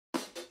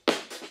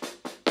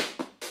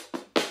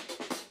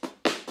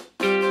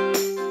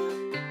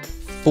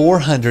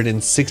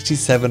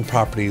467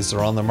 properties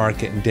are on the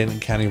market in Denton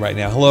County right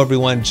now. Hello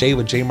everyone, Jay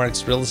with J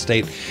Marks Real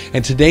Estate,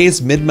 and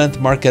today's mid-month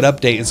market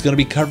update is going to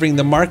be covering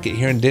the market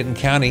here in Denton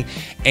County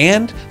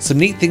and some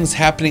neat things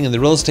happening in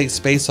the real estate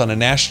space on a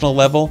national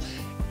level,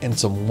 and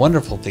some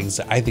wonderful things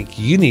that I think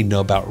you need to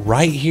know about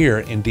right here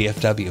in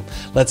DFW.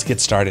 Let's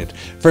get started.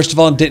 First of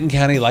all, in Denton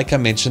County, like I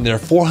mentioned, there are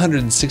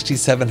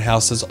 467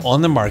 houses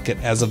on the market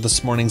as of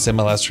this morning's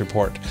MLS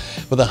report,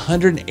 with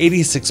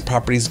 186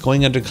 properties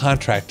going under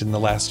contract in the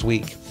last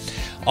week.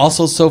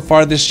 Also, so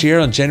far this year,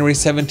 on January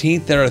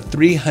 17th, there are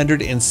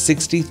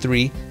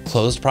 363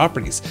 closed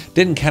properties.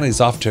 Denton County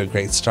is off to a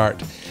great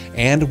start,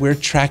 and we're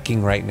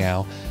tracking right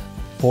now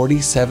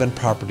 47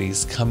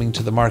 properties coming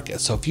to the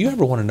market. So if you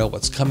ever want to know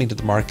what's coming to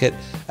the market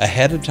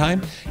ahead of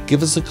time,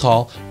 give us a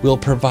call. We'll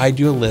provide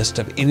you a list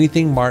of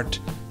anything marked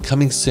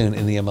coming soon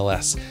in the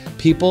MLS.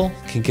 People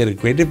can get a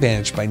great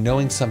advantage by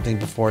knowing something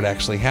before it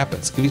actually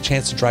happens. Give you a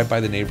chance to drive by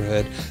the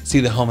neighborhood,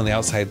 see the home on the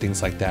outside,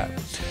 things like that.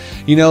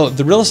 You know,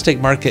 the real estate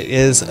market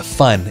is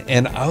fun,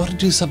 and I want to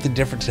do something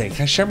different today.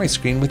 Can I share my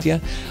screen with you?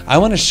 I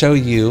want to show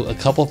you a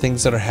couple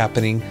things that are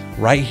happening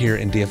right here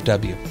in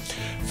DFW.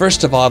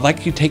 First of all, I'd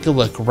like you to take a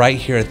look right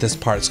here at this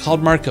part. It's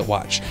called Market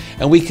Watch,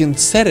 and we can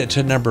set it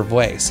to a number of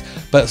ways.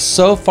 But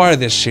so far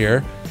this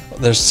year,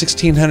 there's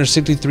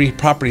 1,663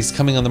 properties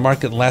coming on the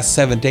market in the last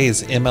 7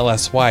 days,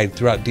 MLS wide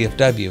throughout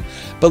DFW.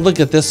 But look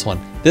at this one.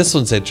 This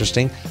one's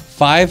interesting.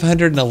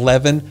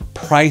 511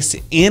 price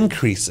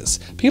increases.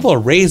 People are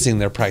raising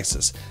their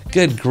prices.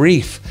 Good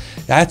grief.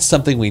 That's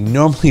something we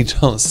normally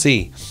don't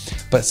see.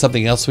 But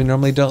something else we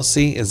normally don't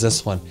see is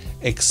this one,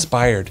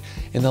 expired.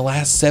 In the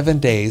last 7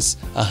 days,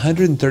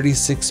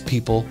 136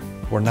 people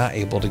were not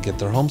able to get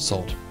their home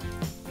sold.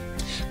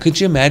 Could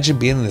you imagine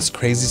being in this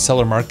crazy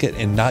seller market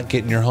and not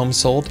getting your home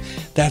sold?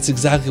 That's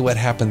exactly what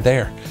happened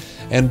there.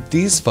 And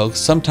these folks,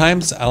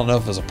 sometimes, I don't know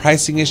if it was a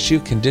pricing issue,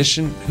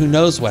 condition, who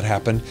knows what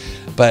happened,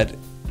 but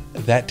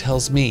that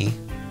tells me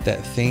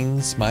that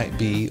things might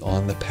be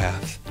on the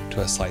path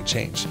to a slight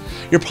change.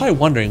 You're probably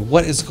wondering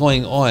what is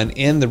going on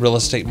in the real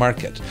estate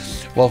market.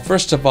 Well,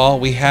 first of all,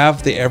 we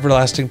have the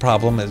everlasting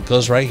problem. It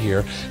goes right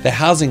here. The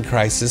housing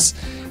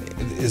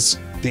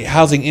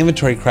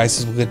inventory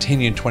crisis will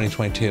continue in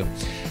 2022.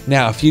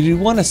 Now, if you do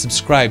want to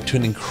subscribe to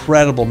an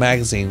incredible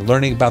magazine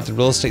learning about the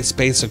real estate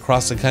space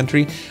across the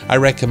country, I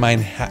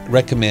recommend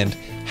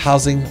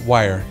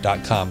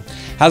HousingWire.com.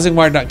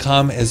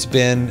 HousingWire.com has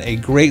been a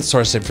great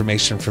source of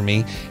information for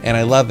me, and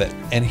I love it.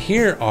 And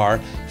here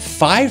are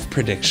 5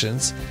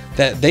 predictions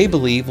that they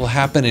believe will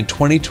happen in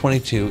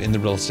 2022 in the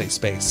real estate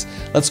space.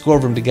 Let's go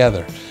over them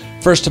together.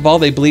 First of all,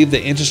 they believe the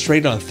interest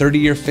rate on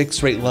 30-year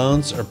fixed rate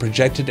loans are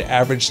projected to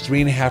average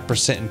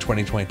 3.5% in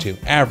 2022.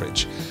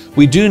 Average.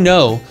 We do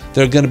know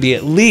there are going to be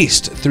at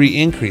least 3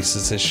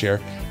 increases this year,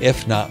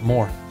 if not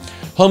more.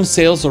 Home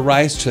sales will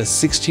rise to a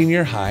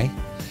 16-year high,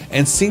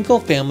 and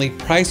single-family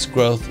price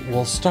growth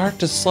will start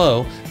to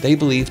slow, they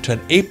believe, to an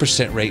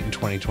 8% rate in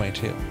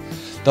 2022.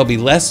 There'll be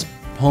less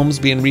homes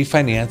being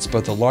refinanced,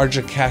 but with a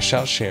larger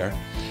cash-out share,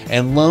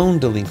 and loan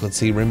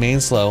delinquency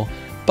remains low,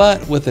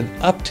 but with an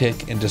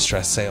uptick in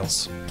distressed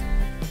sales.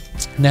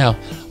 Now,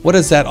 what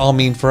does that all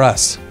mean for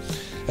us?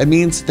 It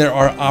means there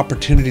are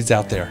opportunities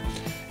out there.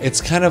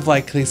 It's kind of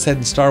like they said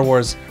in Star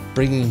Wars,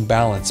 bringing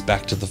balance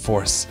back to the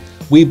Force.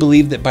 We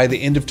believe that by the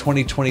end of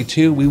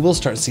 2022, we will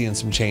start seeing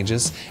some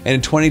changes. And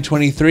in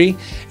 2023,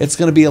 it's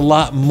going to be a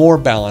lot more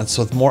balanced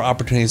with more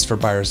opportunities for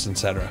buyers,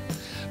 etc.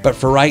 But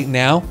for right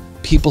now,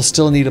 people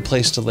still need a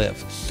place to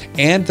live.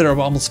 And there are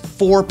almost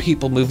 4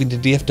 people moving to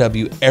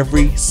DFW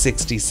every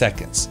 60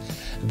 seconds.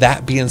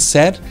 That being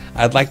said,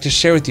 I'd like to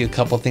share with you a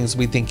couple of things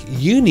we think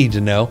you need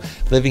to know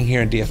living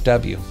here in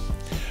DFW.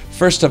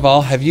 First of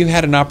all, have you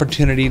had an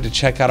opportunity to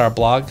check out our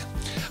blog?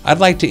 I'd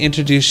like to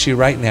introduce you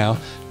right now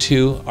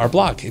to our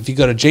blog. If you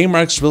go to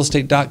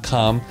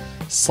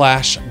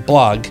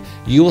jmarksrealestate.com/blog,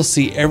 you will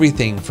see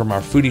everything from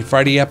our Foodie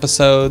Friday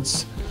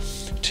episodes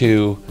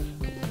to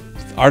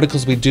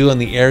articles we do in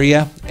the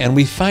area, and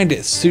we find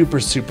it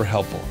super, super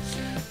helpful.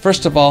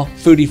 First of all,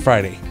 Foodie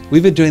Friday.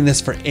 We've been doing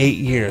this for 8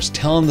 years,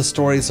 telling the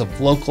stories of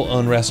local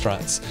owned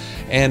restaurants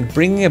and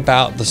bringing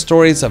about the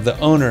stories of the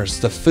owners,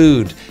 the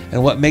food,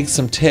 and what makes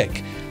them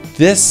tick.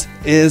 This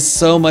is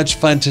so much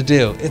fun to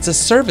do. It's a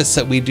service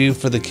that we do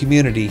for the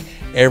community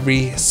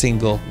every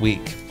single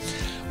week.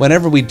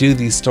 Whenever we do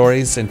these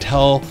stories and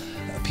tell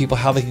people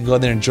how they can go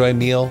in there and enjoy a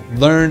meal,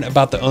 learn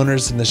about the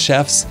owners and the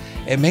chefs,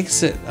 it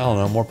makes it, I don't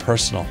know, more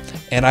personal.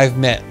 And I've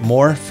met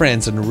more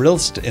friends in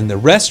the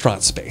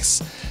restaurant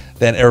space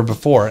than ever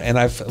before, and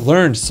I've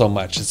learned so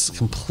much. It's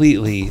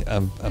completely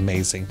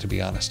amazing, to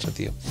be honest with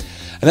you.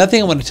 Another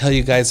thing I want to tell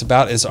you guys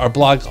about is our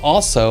blog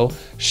also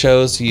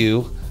shows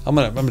you, I'm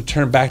gonna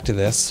turn back to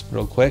this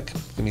real quick.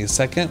 Give me a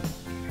second.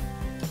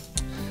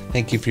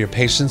 Thank you for your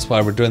patience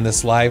while we're doing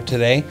this live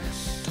today.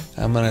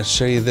 I'm gonna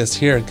show you this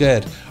here.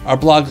 Good. Our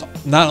blog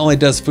not only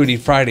does Foodie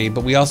Friday,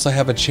 but we also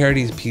have a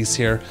charity piece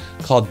here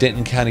called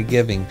Denton County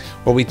Giving,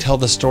 where we tell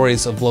the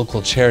stories of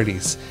local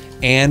charities.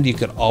 And you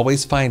can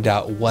always find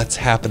out what's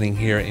happening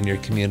here in your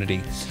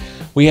community.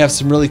 We have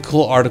some really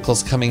cool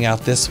articles coming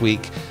out this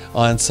week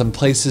on some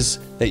places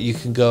that you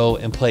can go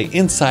and play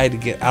inside to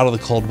get out of the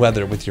cold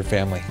weather with your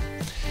family.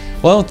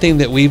 One thing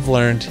that we've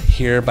learned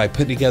here by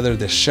putting together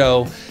this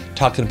show,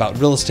 talking about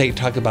real estate,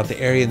 talking about the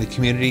area and the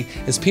community,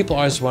 is people are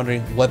always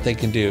wondering what they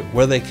can do,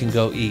 where they can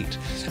go eat.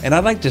 And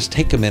I'd like to just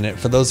take a minute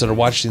for those that are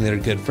watching that are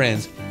good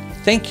friends.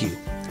 Thank you.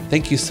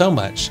 Thank you so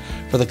much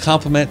for the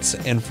compliments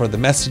and for the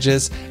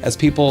messages as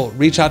people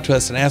reach out to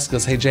us and ask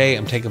us, hey Jay,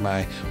 I'm taking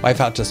my wife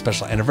out to a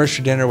special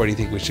anniversary dinner. Where do you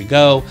think we should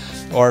go?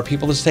 Or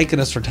people just taking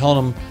us for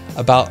telling them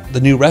about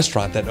the new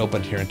restaurant that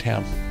opened here in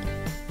town.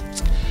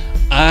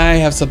 I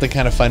have something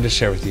kind of fun to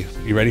share with you.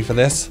 You ready for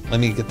this? Let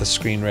me get the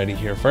screen ready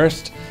here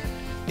first.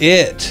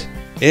 It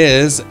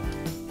is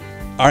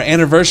our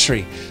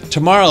anniversary.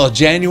 Tomorrow,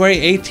 January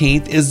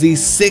 18th, is the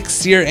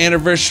 6th-year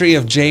anniversary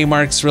of J.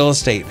 Marks Real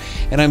Estate,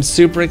 and I'm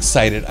super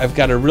excited. I've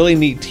got a really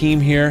neat team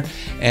here,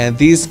 and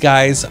these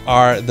guys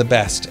are the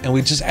best. And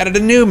we just added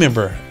a new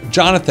member,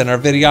 Jonathan, our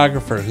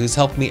videographer, who's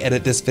helped me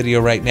edit this video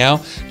right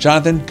now.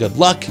 Jonathan, good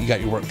luck. You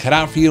got your work cut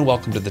out for you, and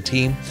welcome to the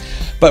team.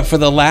 But for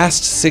the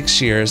last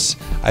 6 years,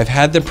 I've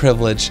had the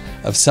privilege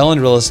of selling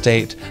real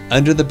estate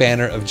under the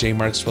banner of J.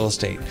 Marks Real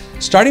Estate.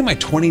 Starting my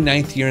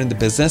 29th year in the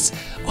business,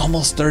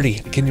 almost 30.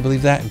 Can you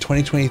believe that? In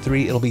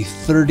 2023, it'll be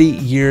 30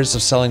 years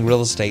of selling real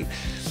estate.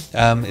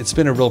 It's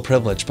been a real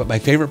privilege, but my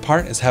favorite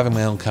part is having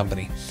my own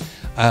company.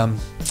 And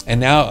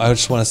now I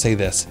just want to say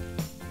this.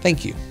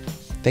 Thank you.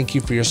 Thank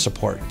you for your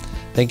support.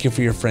 Thank you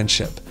for your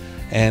friendship.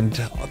 And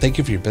thank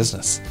you for your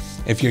business.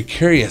 If you're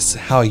curious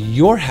how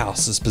your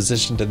house is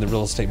positioned in the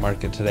real estate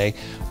market today,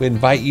 we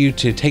invite you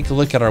to take a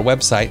look at our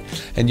website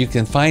and you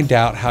can find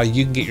out how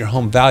you can get your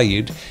home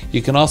valued.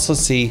 You can also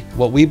see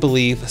what we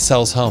believe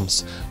sells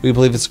homes. We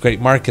believe it's great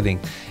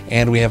marketing,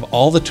 and we have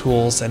all the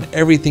tools and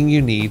everything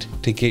you need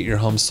to get your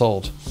home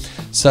sold.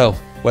 So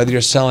whether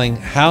you're selling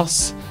a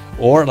house,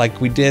 or like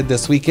we did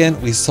this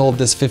weekend, we sold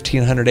this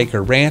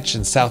 1,500-acre ranch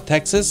in South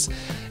Texas.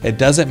 It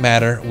doesn't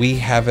matter. We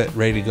have it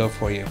ready to go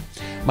for you.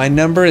 My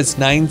number is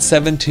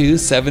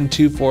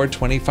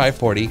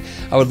 972-724-2540.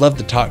 I would love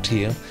to talk to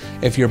you.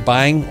 If you're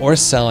buying or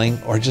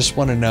selling or just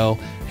want to know,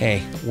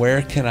 hey,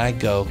 where can I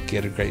go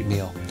get a great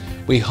meal?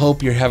 We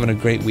hope you're having a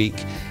great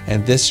week.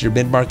 And this is your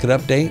mid-market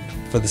update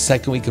for the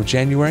second week of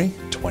January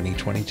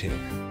 2022.